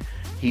 he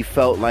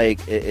felt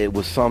like it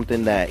was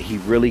something that he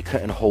really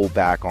couldn't hold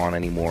back on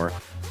anymore.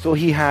 So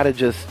he had to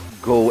just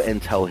go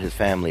and tell his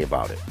family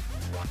about it.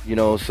 You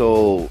know,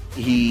 so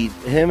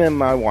him and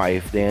my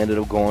wife, they ended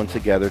up going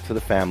together to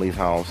the family's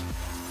house.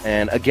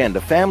 And again,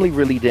 the family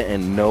really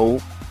didn't know.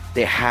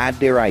 They had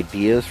their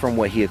ideas from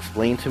what he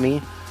explained to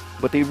me,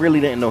 but they really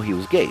didn't know he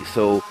was gay.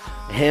 So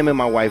him and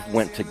my wife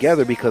went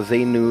together because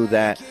they knew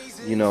that,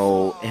 you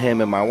know,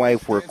 him and my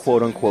wife were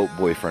quote-unquote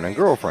boyfriend and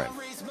girlfriend.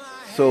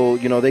 So,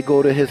 you know, they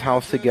go to his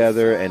house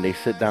together and they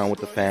sit down with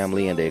the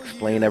family and they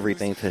explain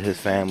everything to his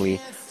family.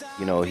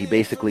 You know, he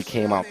basically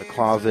came out the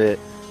closet.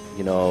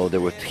 You know, there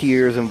were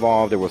tears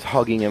involved, there was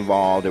hugging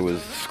involved, there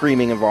was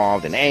screaming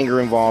involved and anger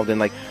involved,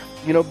 and like,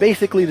 you know,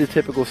 basically the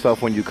typical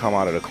stuff when you come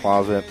out of the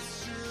closet.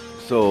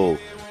 So,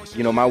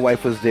 you know, my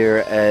wife was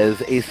there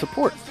as a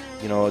support,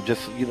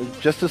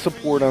 just to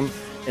support him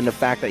in the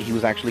fact that he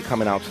was actually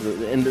coming out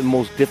in the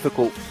most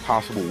difficult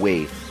possible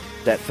way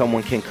that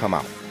someone can come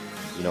out.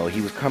 You know,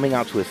 he was coming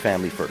out to his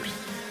family first.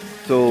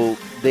 So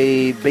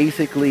they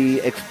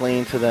basically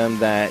explained to them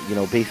that, you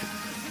know,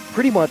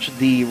 pretty much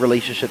the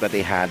relationship that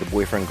they had, the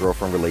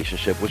boyfriend-girlfriend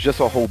relationship, was just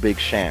a whole big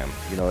sham.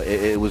 You know,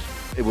 it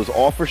was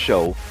all for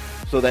show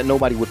so that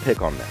nobody would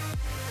pick on them.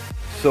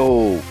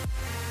 So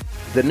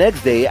the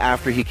next day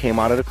after he came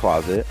out of the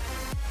closet,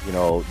 you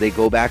know, they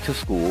go back to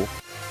school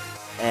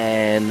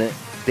and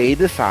they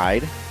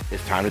decide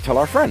it's time to tell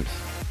our friends.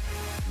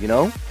 You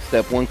know,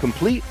 step one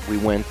complete, we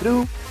went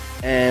through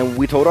and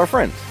we told our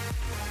friends.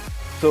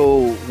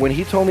 So when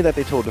he told me that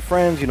they told the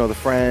friends, you know, the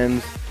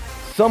friends,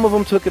 some of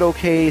them took it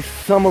okay,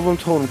 some of them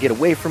told him, get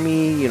away from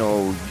me, you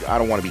know, I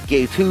don't want to be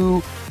gay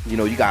too, you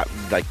know, you got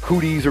like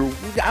cooties, or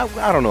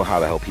I don't know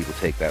how the hell people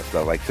take that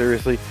stuff. Like,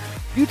 seriously,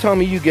 you tell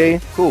me you gay,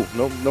 cool,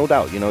 no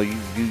doubt, you know,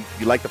 you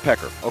like the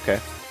pecker,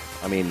 okay.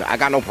 I mean, I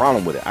got no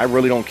problem with it. I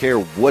really don't care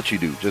what you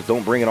do, just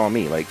don't bring it on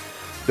me. Like,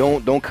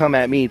 don't come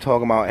at me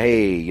talking about,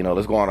 hey, you know,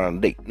 let's go on a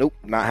date. Nope,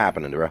 not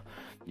happening, bro.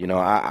 You know,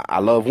 I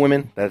love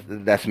women,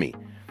 that's me.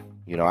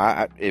 You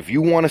know, if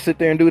you want to sit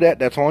there and do that,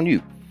 that's on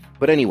you.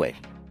 But anyway,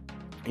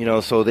 you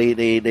know, so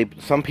they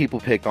some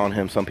people picked on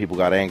him, some people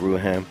got angry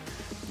with him,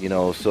 you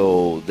know,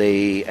 so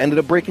they ended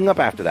up breaking up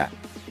after that.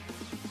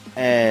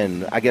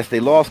 And I guess they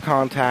lost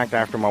contact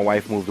after my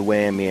wife moved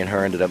away and me and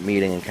her ended up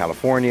meeting in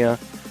California.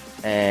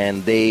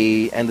 And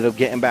they ended up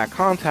getting back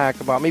contact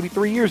about maybe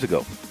 3 years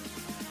ago.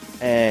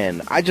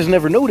 And I just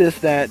never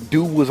noticed that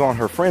dude was on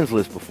her friends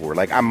list before.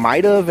 Like, I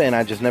might have, and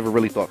I just never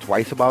really thought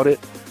twice about it.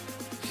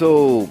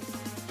 So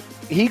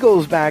he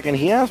goes back and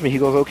he asked me, he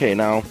goes, okay,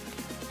 now,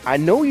 I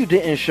know you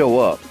didn't show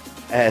up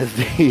as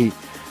the,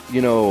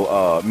 you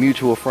know,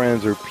 mutual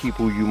friends or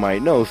people you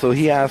might know. So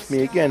he asked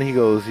me again, he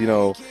goes, you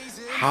know,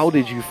 how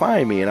did you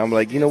find me? And I'm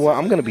like, you know what,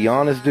 I'm going to be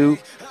honest,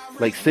 dude.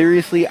 Like,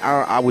 seriously,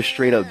 I was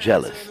straight up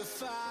jealous.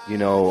 You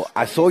know,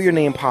 I saw your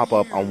name pop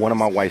up on one of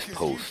my wife's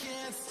posts,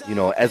 you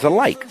know, as a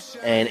like.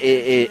 And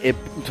it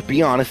to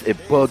be honest, it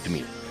bugged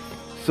me.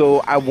 So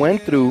I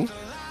went through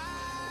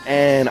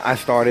and I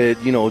started,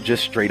 you know,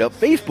 just straight up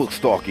Facebook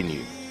stalking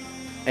you.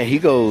 And he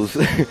goes,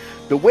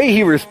 the way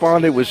he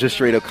responded was just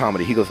straight up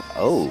comedy. He goes,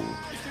 oh,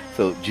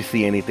 so did you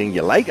see anything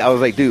you like? I was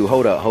like, dude,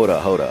 hold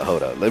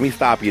up. Let me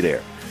stop you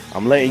there.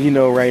 I'm letting you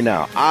know right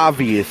now.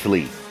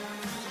 Obviously,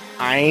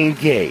 I ain't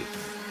gay.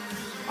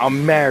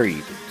 I'm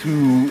married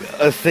to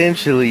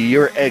essentially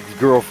your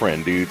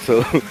ex-girlfriend, dude.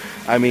 So,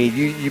 I mean,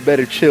 you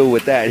better chill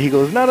with that. He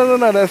goes, no,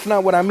 that's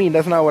not what I mean.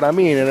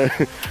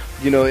 And,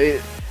 you know,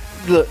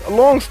 look,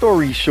 long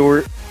story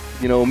short,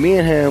 you know, me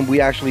and him, we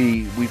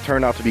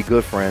turned out to be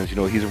good friends. You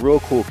know, he's a real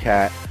cool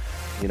cat,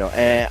 you know,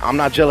 and I'm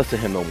not jealous of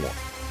him no more.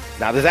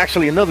 Now, there's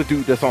actually another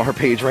dude that's on her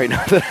page right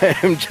now that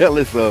I am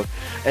jealous of.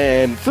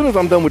 And as soon as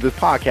I'm done with this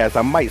podcast,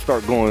 I might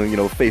start going, you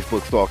know,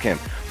 Facebook stalk him.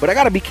 But I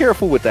got to be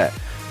careful with that.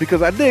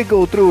 Because I did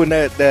go through and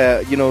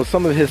that, you know,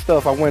 some of his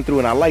stuff I went through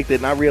and I liked it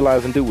and I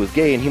realized the dude was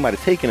gay and he might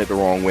have taken it the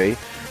wrong way.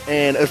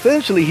 And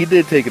essentially he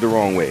did take it the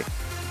wrong way.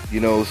 You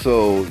know,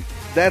 so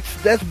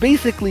that's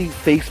basically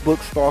Facebook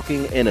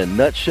stalking in a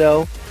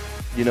nutshell.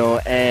 You know,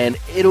 and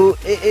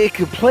it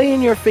could play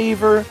in your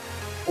favor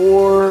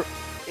or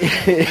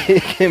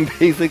it can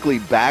basically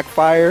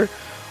backfire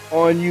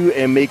on you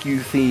and make you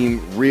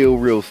seem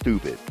real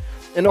stupid.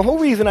 And the whole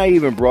reason I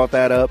even brought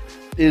that up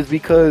is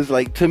because,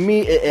 like, to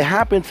me, it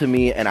happened to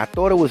me and I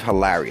thought it was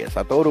hilarious.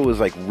 I thought it was,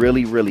 like,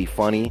 really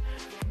funny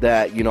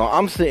that, you know,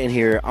 I'm sitting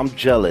here, I'm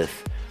jealous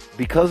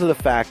because of the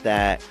fact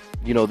that,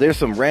 you know, there's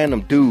some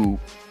random dude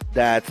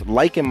that's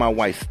liking my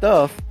wife's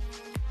stuff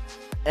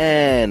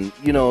And,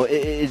 you know,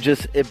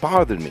 it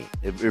bothered me.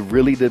 It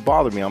really did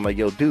bother me. I'm like,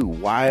 yo, dude,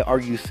 why are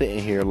you sitting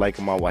here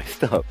liking my wife's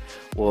stuff?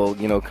 Well,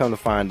 you know, come to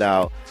find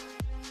out,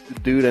 the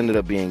dude ended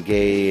up being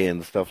gay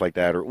and stuff like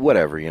that, or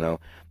whatever, you know.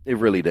 It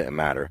really didn't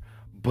matter.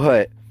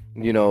 But,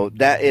 you know,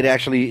 that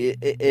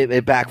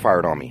it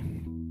backfired on me.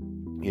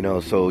 You know,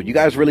 so you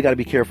guys really got to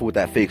be careful with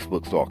that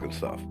Facebook stalking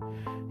stuff.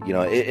 You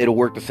know, it'll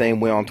work the same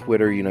way on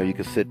Twitter. You know, you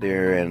can sit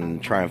there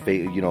and try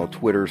and,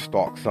 Twitter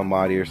stalk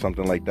somebody or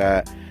something like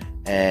that.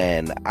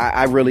 And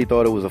I really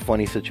thought it was a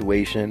funny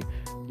situation,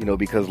 you know,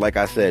 because like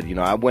I said, you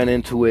know, I went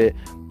into it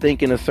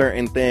thinking a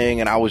certain thing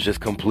and I was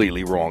just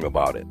completely wrong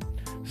about it.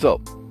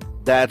 So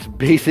that's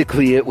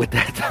basically it with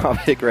that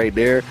topic right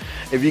there.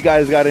 If you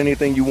guys got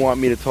anything you want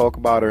me to talk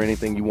about or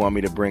anything you want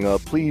me to bring up,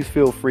 please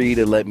feel free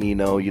to let me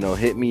know. You know,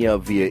 hit me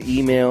up via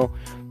email,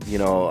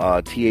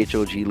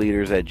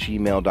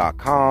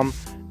 thogleaders@gmail.com,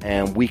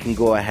 and we can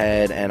go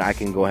ahead and I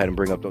can go ahead and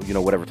bring up,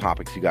 whatever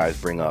topics you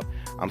guys bring up.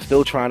 I'm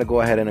still trying to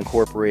go ahead and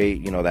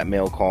incorporate, that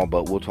mail call,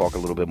 but we'll talk a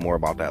little bit more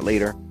about that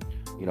later.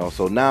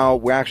 So now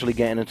we're actually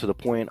getting into the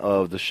point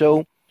of the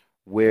show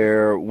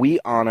where we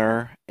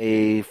honor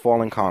a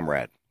fallen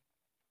comrade,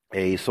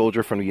 a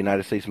soldier from the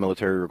United States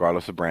military,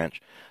 regardless of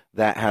branch,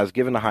 that has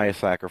given the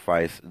highest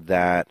sacrifice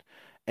that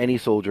any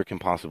soldier can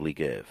possibly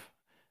give.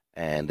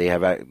 And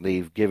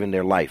they've given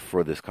their life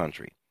for this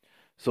country.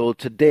 So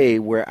today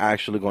we're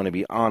actually going to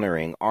be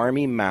honoring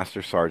Army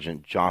Master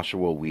Sergeant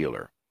Joshua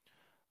Wheeler.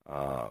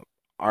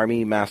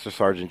 Army Master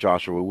Sergeant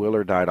Joshua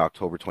Wheeler died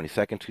October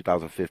 22nd,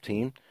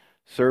 2015,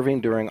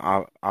 serving during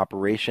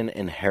Operation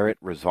Inherent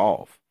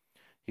Resolve.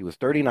 He was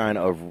 39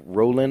 of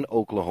Roland,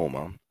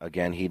 Oklahoma.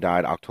 Again, he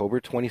died October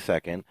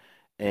 22nd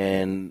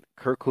in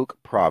Kirkuk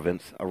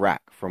Province,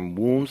 Iraq, from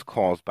wounds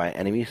caused by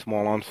enemy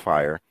small arms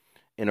fire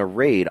in a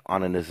raid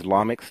on an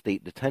Islamic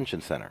State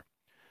detention center.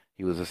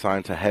 He was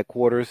assigned to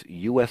Headquarters,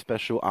 U.S.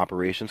 Special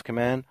Operations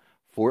Command,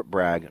 Fort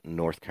Bragg,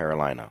 North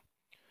Carolina.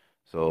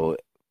 So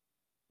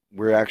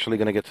we're actually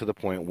going to get to the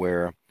point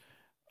where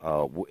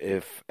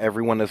if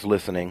everyone is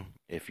listening,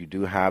 if you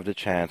do have the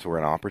chance or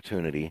an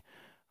opportunity,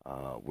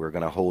 we're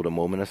going to hold a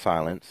moment of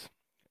silence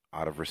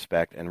out of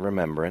respect and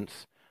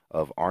remembrance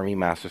of Army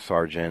Master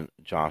Sergeant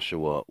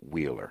Joshua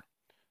Wheeler.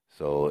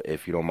 So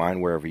if you don't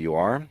mind, wherever you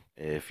are,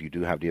 if you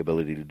do have the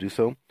ability to do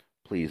so,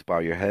 please bow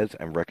your heads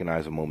and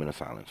recognize a moment of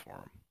silence for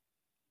him.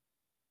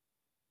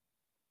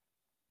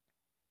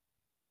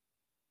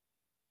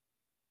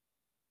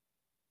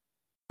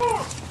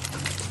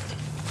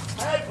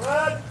 Hey,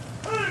 Brad!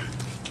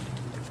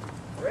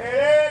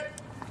 Ready?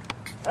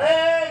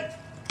 Hey!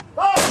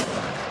 Go!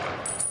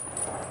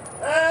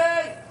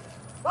 Hey!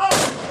 Go!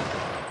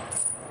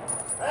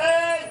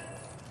 Hey!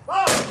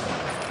 Go!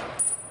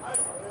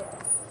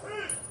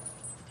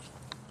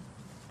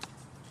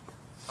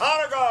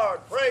 Honor guard,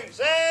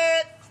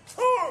 present!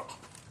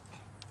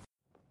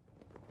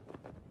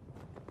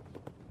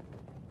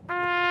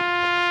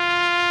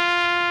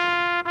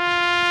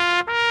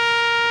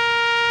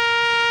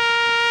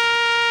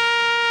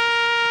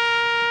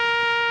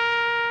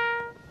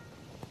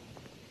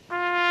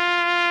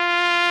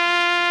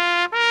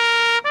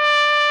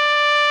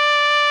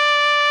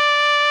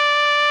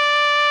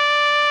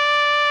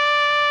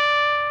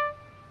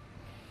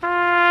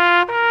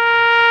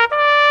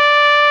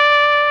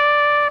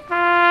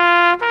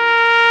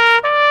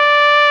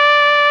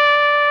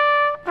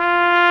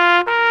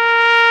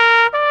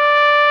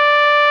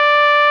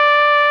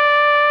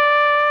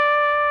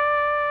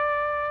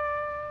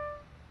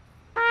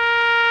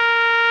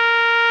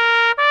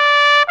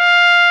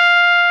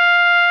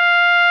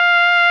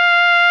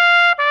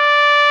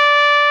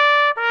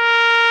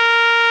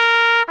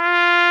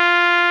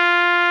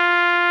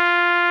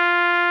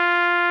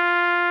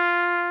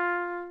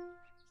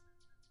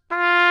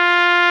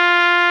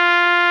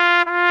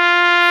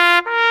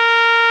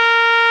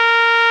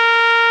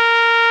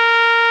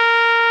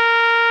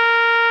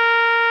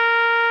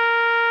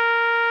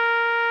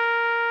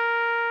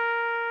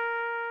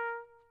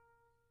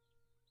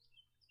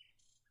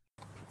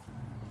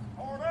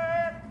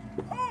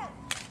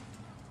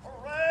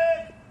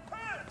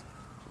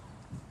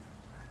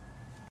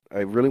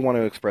 I really want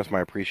to express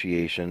my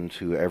appreciation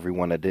to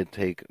everyone that did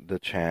take the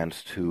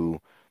chance to,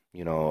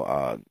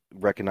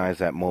 recognize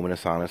that moment of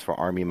silence for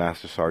Army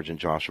Master Sergeant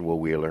Joshua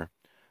Wheeler.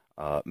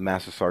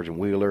 Master Sergeant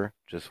Wheeler,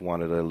 just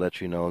wanted to let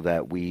you know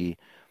that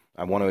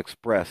I want to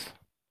express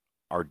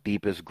our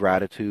deepest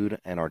gratitude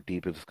and our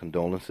deepest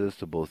condolences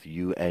to both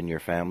you and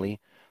your family.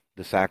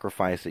 The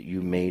sacrifice that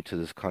you made to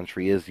this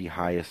country is the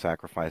highest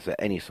sacrifice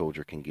that any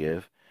soldier can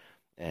give.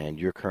 And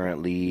you're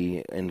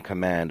currently in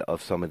command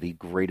of some of the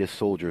greatest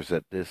soldiers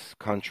that this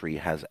country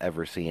has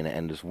ever seen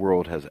and this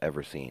world has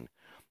ever seen.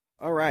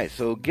 All right,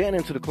 so getting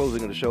into the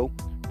closing of the show,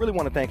 really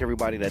want to thank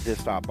everybody that did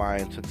stop by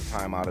and took the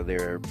time out of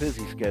their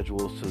busy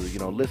schedules to,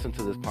 listen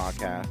to this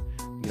podcast.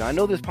 I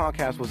know this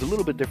podcast was a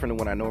little bit different than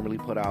what I normally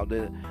put out.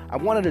 I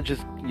wanted to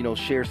just,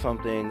 share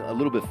something a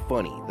little bit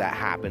funny that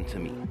happened to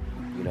me,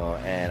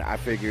 and I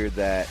figured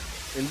that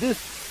in this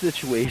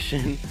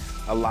situation,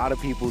 a lot of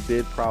people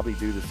did probably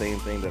do the same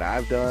thing that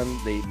I've done.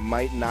 They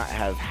might not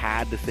have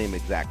had the same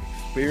exact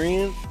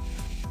experience,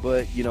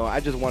 but, I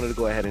just wanted to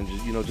go ahead and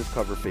just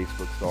cover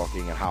Facebook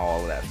stalking and how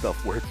all of that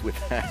stuff works with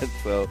that.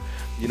 So,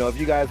 if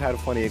you guys had a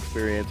funny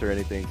experience or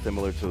anything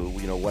similar to,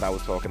 what I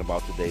was talking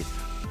about today,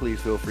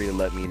 please feel free to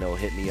let me know.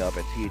 Hit me up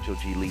at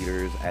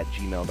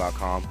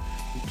thoglieders@gmail.com.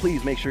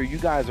 Please make sure you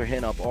guys are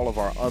hitting up all of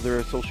our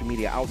other social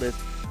media outlets.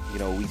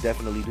 We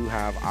definitely do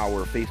have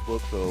our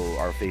Facebook, so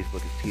our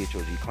Facebook is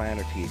THOG Clan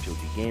or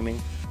THOG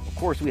Gaming. Of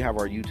course, we have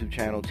our YouTube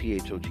channel,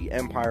 THOG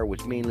Empire,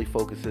 which mainly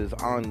focuses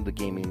on the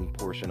gaming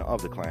portion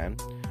of the clan.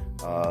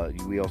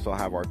 We also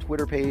have our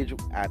Twitter page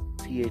at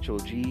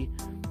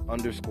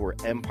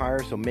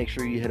THOG_Empire, so make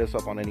sure you hit us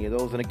up on any of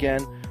those. And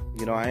again,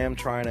 I am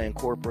trying to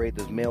incorporate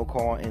this mail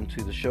call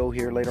into the show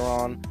here later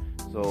on.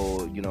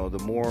 So, the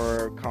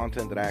more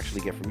content that I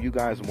actually get from you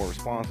guys, the more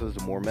responses,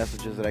 the more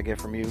messages that I get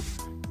from you,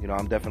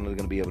 I'm definitely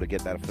going to be able to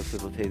get that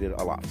facilitated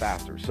a lot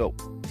faster. So,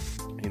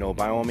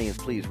 by all means,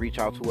 please reach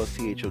out to us,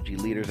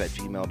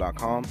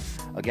 thoglieders@gmail.com.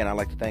 Again, I'd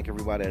like to thank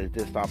everybody that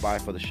did stop by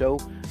for the show.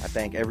 I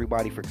thank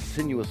everybody for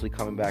continuously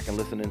coming back and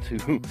listening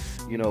to,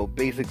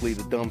 basically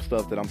the dumb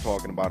stuff that I'm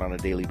talking about on a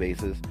daily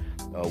basis.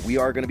 We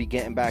are going to be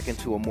getting back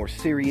into a more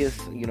serious,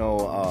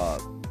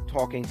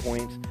 talking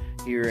points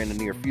here in the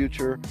near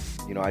future.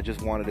 I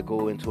just wanted to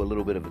go into a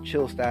little bit of a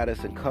chill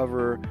status and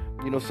cover,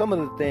 some of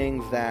the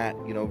things that,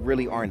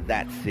 really aren't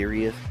that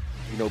serious,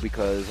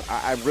 because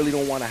I really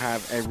don't want to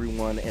have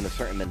everyone in a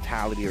certain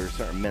mentality or a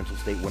certain mental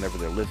state whenever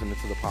they're listening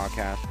to the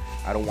podcast.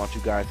 I don't want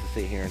you guys to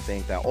sit here and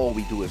think that all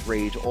we do is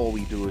rage, all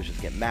we do is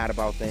just get mad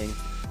about things.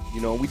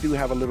 We do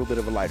have a little bit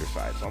of a lighter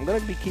side. So I'm going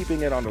to be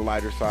keeping it on the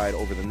lighter side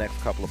over the next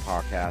couple of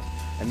podcasts.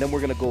 And then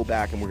we're going to go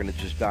back and we're going to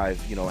just dive,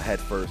 head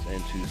first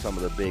into some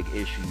of the big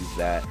issues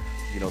that,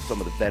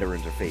 some of the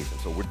veterans are facing.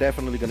 So we're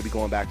definitely going to be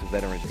going back to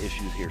veterans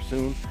issues here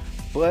soon.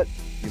 But,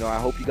 I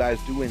hope you guys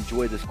do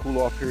enjoy this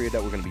cool-off period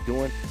that we're going to be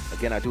doing.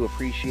 Again, I do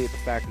appreciate the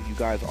fact that you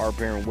guys are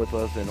bearing with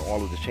us and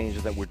all of the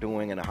changes that we're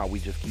doing and how we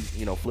just keep,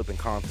 flipping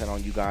content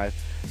on you guys.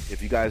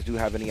 If you guys do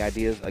have any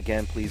ideas,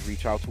 again, please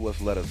reach out to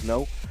us. Let us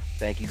know.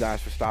 Thank you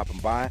guys for stopping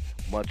by.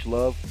 Much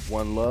love.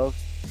 One love.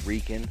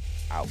 Rican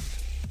out.